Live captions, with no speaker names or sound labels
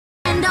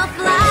I'll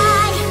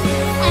fly,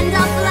 and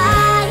I'll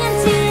fly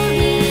until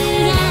the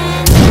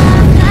end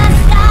of the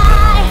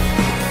sky.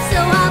 So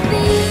I'll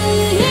be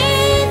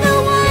the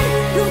one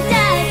who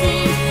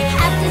doesn't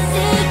have to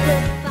say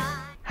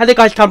goodbye. Hello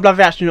guys, come live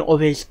reaction of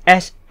this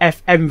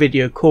SFM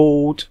video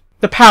called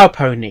The Powerpuff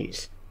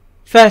Ponies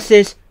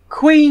versus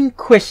Queen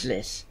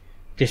Chrysalis.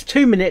 Just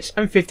 2 minutes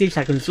and 50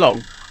 seconds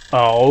long.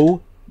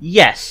 Oh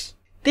yes.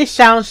 This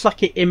sounds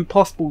like an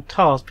impossible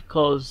task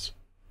because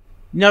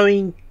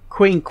knowing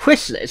Queen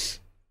Chrysalis,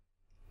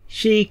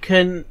 she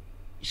can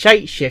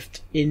shapeshift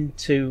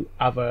into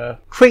other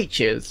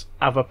creatures,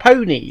 other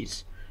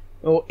ponies,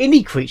 or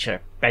any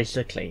creature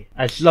basically,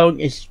 as long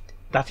as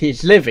that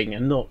is living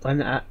and not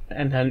an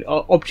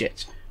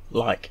object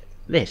like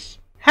this.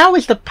 How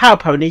is the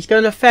Powerpuff Ponies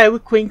going to fare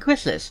with Queen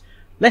Chrysalis?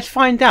 Let's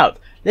find out.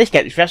 Let's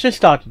get this reaction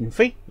started in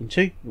 3,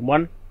 2,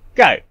 1,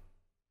 go.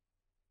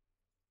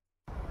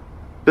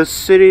 The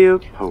city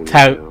of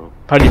Ponyville.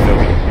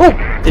 Ponyville. Oh,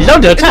 it's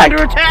under attack.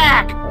 It's under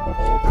attack.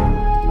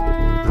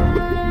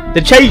 The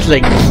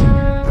changelings.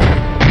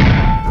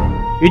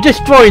 You're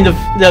destroying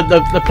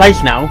the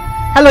place now.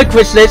 Hello,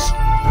 Chrysalis.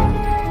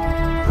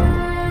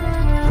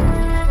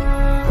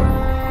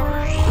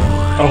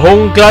 A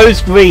horn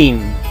glows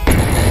green.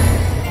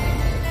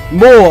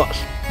 More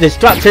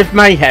destructive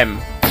mayhem.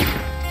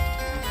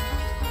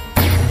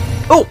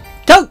 Oh,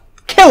 don't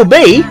kill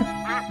me!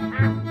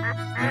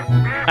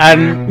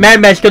 And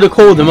Mermaid's gonna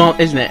call them on,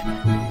 isn't it?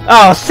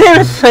 Oh,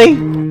 seriously?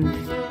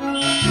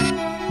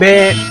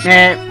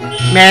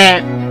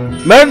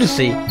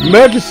 Emergency!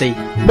 Emergency!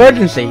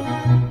 Emergency!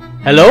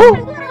 Hello?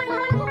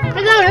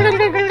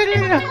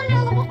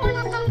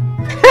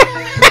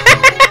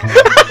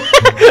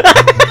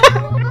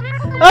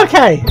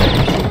 Okay.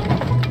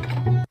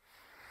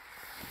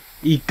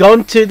 You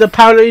gone to the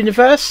parallel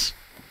universe?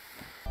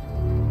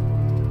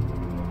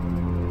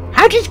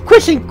 How did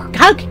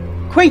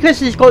Queen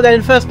Chrysalis got there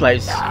in the first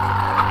place?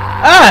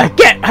 Ah,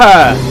 get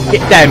her!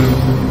 Get them!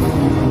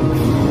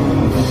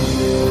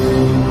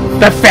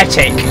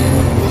 Pathetic!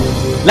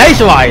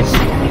 Laser eyes!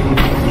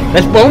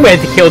 That's one way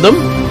to kill them!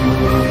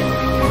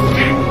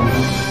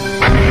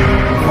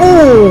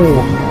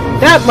 Ooh!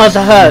 That must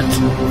have hurt!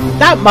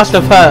 That must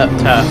have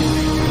hurt her!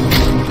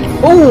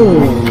 Ooh!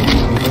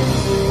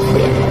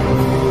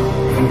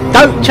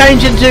 Don't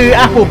change into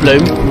Apple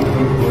Bloom!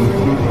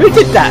 Who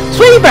did that?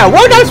 Sweetie Belle!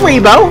 Well done, Sweetie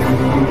Belle!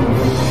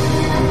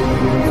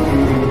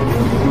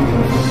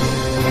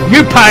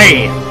 You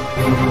pay!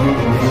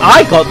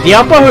 I got the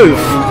upper hoof!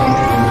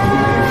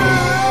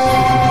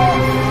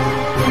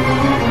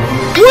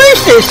 What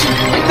is this?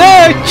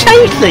 The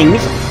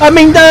changelings? I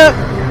mean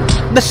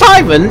the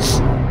sirens?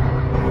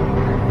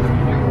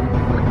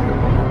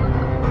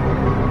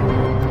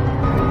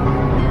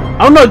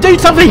 Oh no, do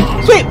something!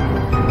 Sweet!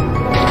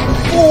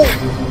 Oh.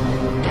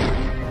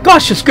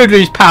 Gosh, the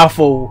Scootaloo's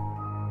powerful!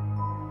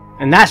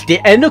 And that's the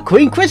end of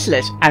Queen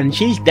Chrysalis, and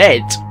she's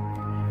dead.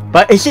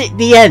 But is it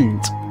the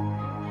end?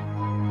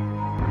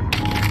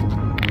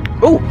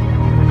 Oh!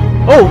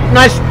 Oh,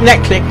 nice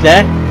neck click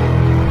there.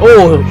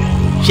 Oh,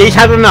 she's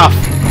had enough.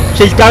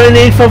 She's going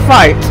in for a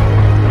fight.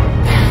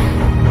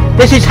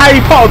 This is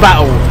Harry Potter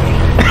battle.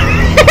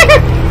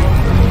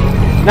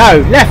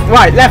 No, left,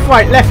 right, left,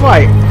 right, left,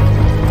 right.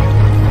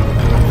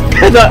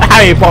 Not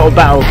Harry Potter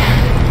battle.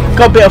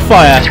 Got a bit of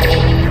fire.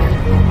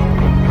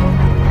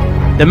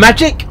 The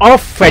magic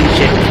of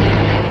friendship.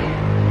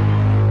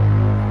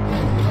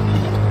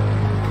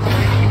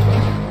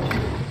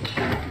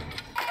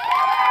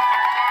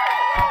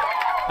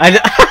 And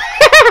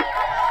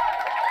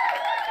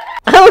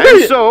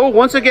so,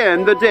 once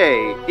again, the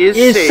day is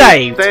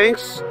saved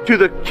thanks to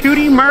the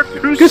Cutie Mark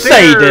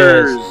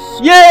Crusaders.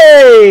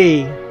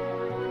 Yay!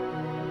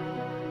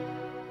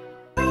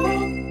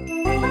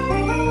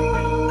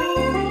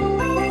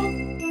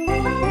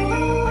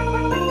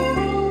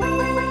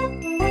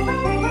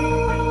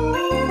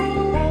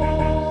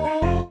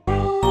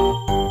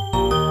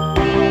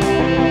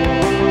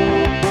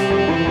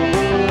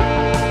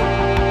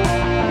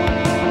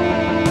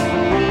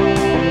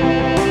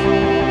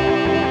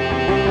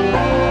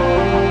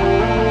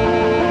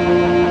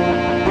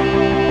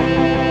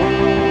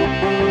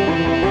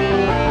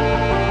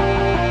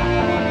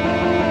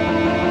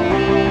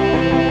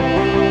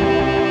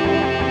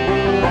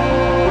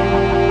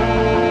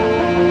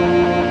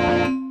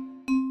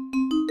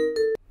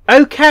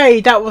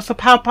 Okay, that was the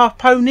Powerpuff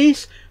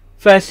Ponies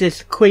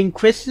versus Queen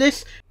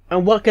Chrysalis,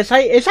 and what can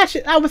I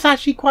say? That was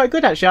actually quite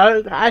good.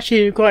 Actually, I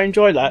actually quite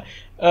enjoyed that.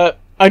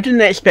 I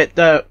didn't expect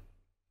the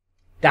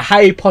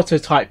Harry Potter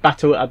type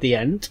battle at the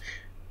end.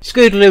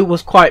 Scootaloo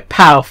was quite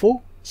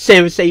powerful.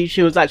 Seriously,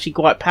 she was actually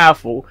quite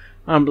powerful.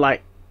 I'm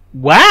like,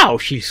 wow,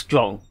 she's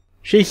strong.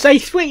 She say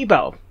Sweetie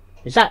Belle.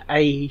 Is that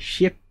a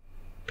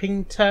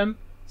shipping term,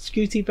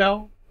 Scooty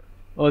Belle,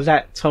 or is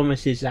that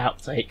Thomas's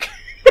outtake?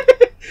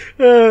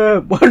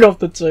 One of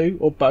the two,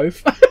 or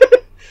both.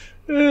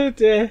 Oh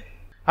dear.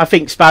 I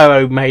think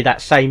Sparrow made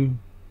that same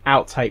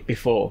outtake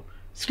before.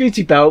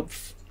 Scooty Belle,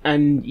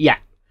 and yeah.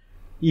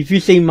 If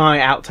you've seen my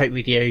outtake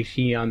videos,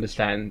 you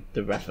understand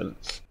the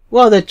reference.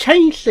 Well, the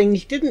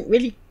changelings didn't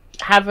really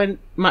have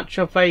much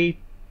of a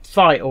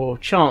fight or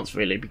chance,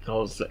 really,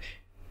 because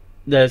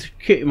the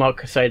Cutie Mark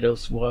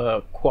Crusaders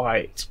were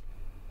quite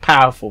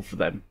powerful for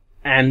them.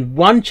 And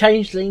one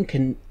changeling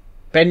can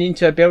bend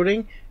into a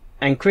building,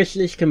 and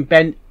Chrysalis can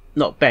break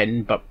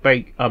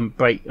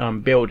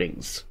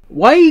buildings.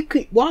 Why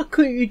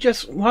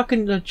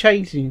couldn't the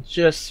changeling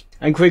just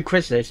and Queen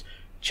Chrysalis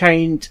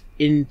change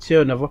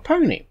into another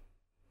pony?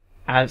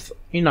 As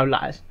you know,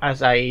 like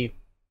as a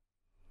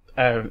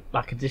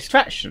like a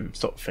distraction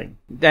sort of thing.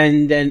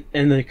 Then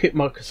the Cutie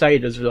Mark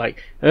Crusaders were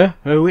like,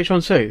 which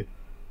one's who?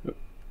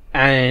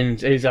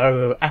 And is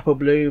either Apple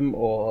Bloom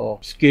or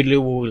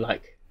Skidoo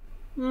like,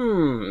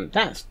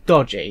 that's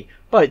dodgy.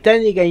 But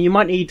then again, you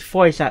might need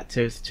voice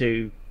actors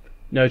to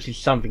notice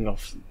something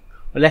off,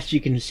 unless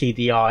you can see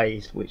the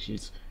eyes, which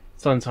is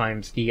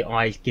sometimes the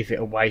eyes give it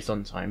away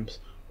sometimes,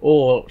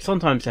 or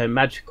sometimes a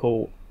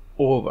magical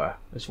aura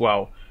as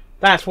well.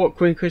 That's what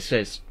Queen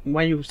Chrysalis,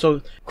 when you saw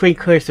Queen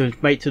Chrysalis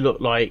was made to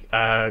look like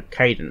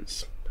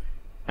Cadence,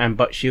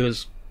 but she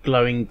was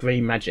glowing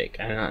green magic,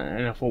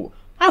 and I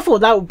thought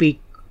that would be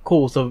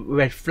cause of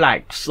red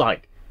flags,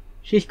 like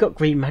she's got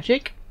green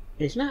magic.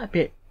 Isn't that a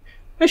bit?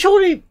 But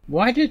surely,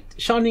 why did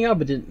Shining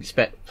Arbor didn't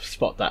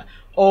spot that?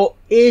 Or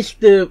is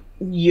the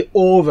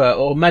aura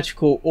or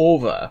magical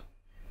aura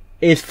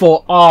is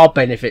for our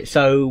benefit,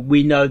 so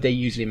we know they're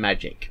using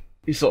magic?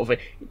 Sort of.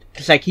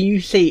 It's like, can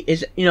you see?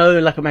 Is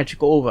like a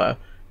magical aura?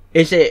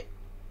 Is it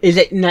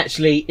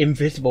naturally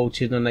invisible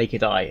to the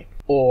naked eye,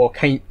 or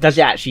does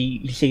it actually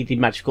you see the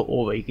magical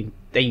aura? You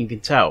can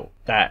tell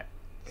that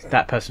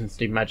person's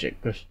doing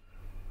magic. Because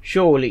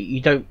surely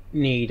you don't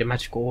need a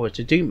magical aura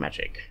to do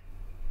magic.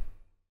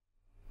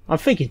 I'm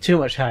thinking too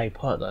much Harry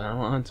Potter,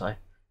 aren't I?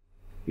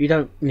 You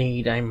don't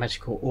need a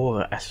magical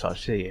aura as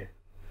such, do you?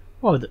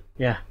 Well,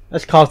 yeah,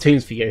 that's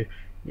cartoons for you.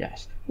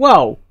 Yes.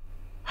 Well,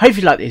 hope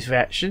you like this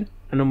reaction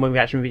and all my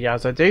reaction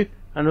videos I do,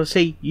 and I'll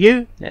see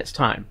you next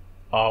time.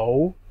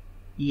 Oh,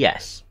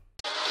 yes.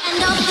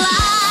 And I'll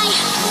fly,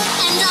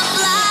 and I'll fly.